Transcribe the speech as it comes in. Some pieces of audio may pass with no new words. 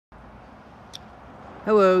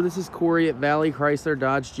Hello, this is Corey at Valley Chrysler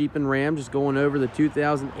Dodge Jeep and Ram, just going over the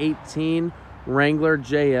 2018 Wrangler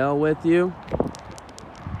JL with you.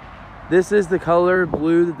 This is the color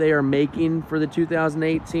blue that they are making for the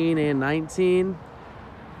 2018 and 19.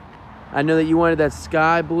 I know that you wanted that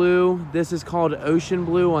sky blue. This is called ocean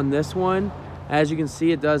blue on this one. As you can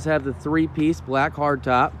see, it does have the three-piece black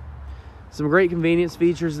hardtop. Some great convenience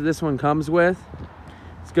features that this one comes with.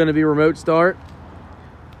 It's going to be remote start.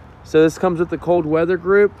 So this comes with the cold weather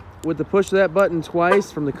group. With the push of that button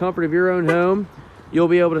twice from the comfort of your own home, you'll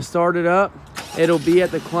be able to start it up. It'll be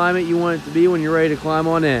at the climate you want it to be when you're ready to climb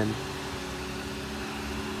on in.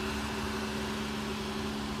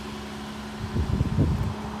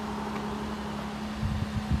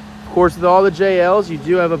 Of course, with all the JLs, you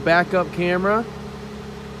do have a backup camera.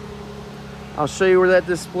 I'll show you where that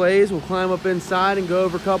displays. We'll climb up inside and go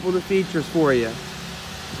over a couple of the features for you.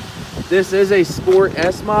 This is a Sport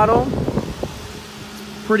S model.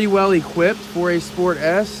 Pretty well equipped for a Sport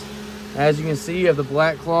S. As you can see, you have the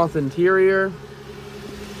black cloth interior.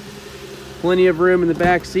 Plenty of room in the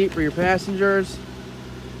back seat for your passengers.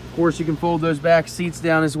 Of course, you can fold those back seats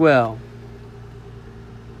down as well.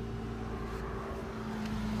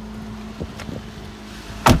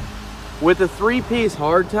 With the three-piece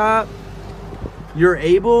hardtop, you're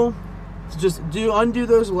able to just undo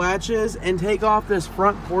those latches and take off this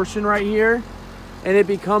front portion right here, and it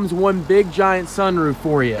becomes one big giant sunroof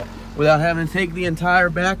for you without having to take the entire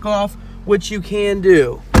back off, which you can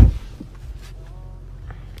do.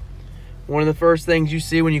 One of the first things you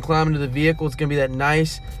see when you climb into the vehicle is going to be that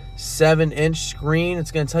nice 7-inch screen.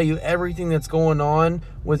 It's going to tell you everything that's going on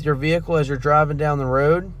with your vehicle as you're driving down the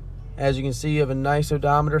road. As you can see, you have a nice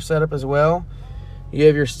odometer setup as well. You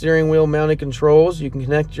have your steering wheel mounted controls. You can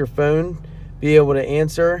connect your phone, be able to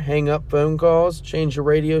answer, hang up phone calls, change your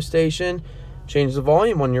radio station, change the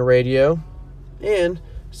volume on your radio, and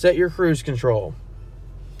set your cruise control.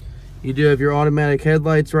 You do have your automatic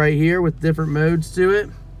headlights right here with different modes to it.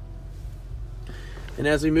 And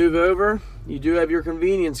as we move over, you do have your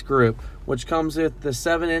convenience group, which comes with the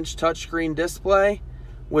 7-inch touchscreen display,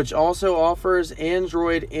 which also offers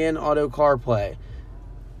Android and Auto CarPlay.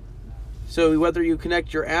 So whether you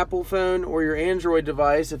connect your Apple phone or your Android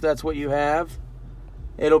device, if that's what you have,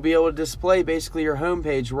 it'll be able to display basically your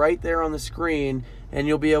homepage right there on the screen, and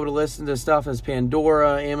you'll be able to listen to stuff as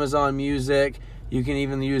Pandora, Amazon Music. You can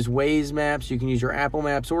even use Waze Maps. You can use your Apple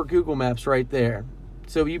Maps or Google Maps right there.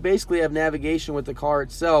 So you basically have navigation with the car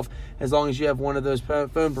itself as long as you have one of those phone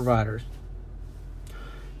providers.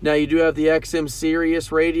 Now you do have the XM Sirius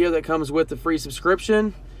radio that comes with the free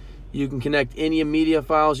subscription. You can connect any media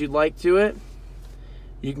files you'd like to it.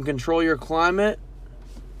 You can control your climate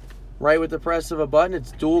right with the press of a button.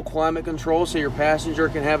 It's dual climate control, so your passenger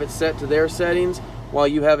can have it set to their settings while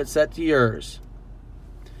you have it set to yours.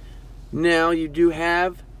 Now you do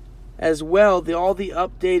have as well all the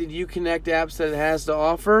updated Uconnect apps that it has to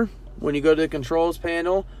offer. When you go to the controls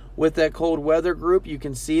panel, with that cold weather group, you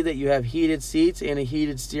can see that you have heated seats and a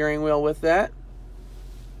heated steering wheel with that.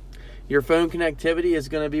 Your phone connectivity is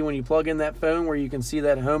going to be when you plug in that phone, where you can see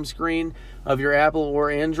that home screen of your Apple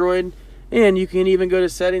or Android. And you can even go to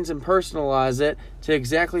settings and personalize it to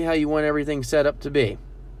exactly how you want everything set up to be.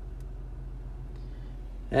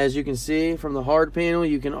 As you can see from the hard panel,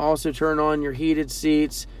 you can also turn on your heated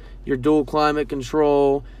seats, your dual climate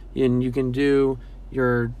control, and you can do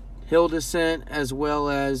your hill descent as well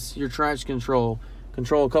as your traction control.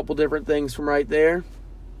 Control a couple different things from right there.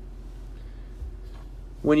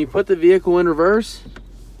 When you put the vehicle in reverse,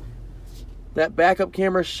 that backup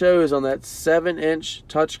camera shows on that 7-inch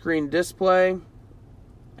touchscreen display.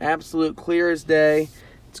 Absolute clear as day.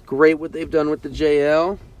 It's great what they've done with the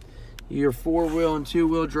JL. Your 4-wheel and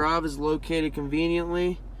 2-wheel drive is located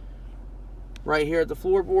conveniently right here at the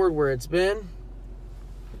floorboard where it's been.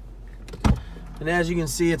 And as you can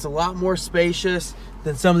see, it's a lot more spacious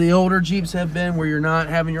than some of the older Jeeps have been, where you're not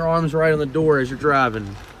having your arms right on the door as you're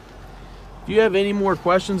driving. If you have any more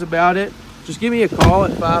questions about it, just give me a call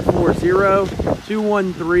at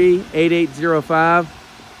 540-213-8805.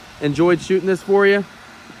 Enjoyed shooting this for you.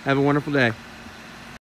 Have a wonderful day.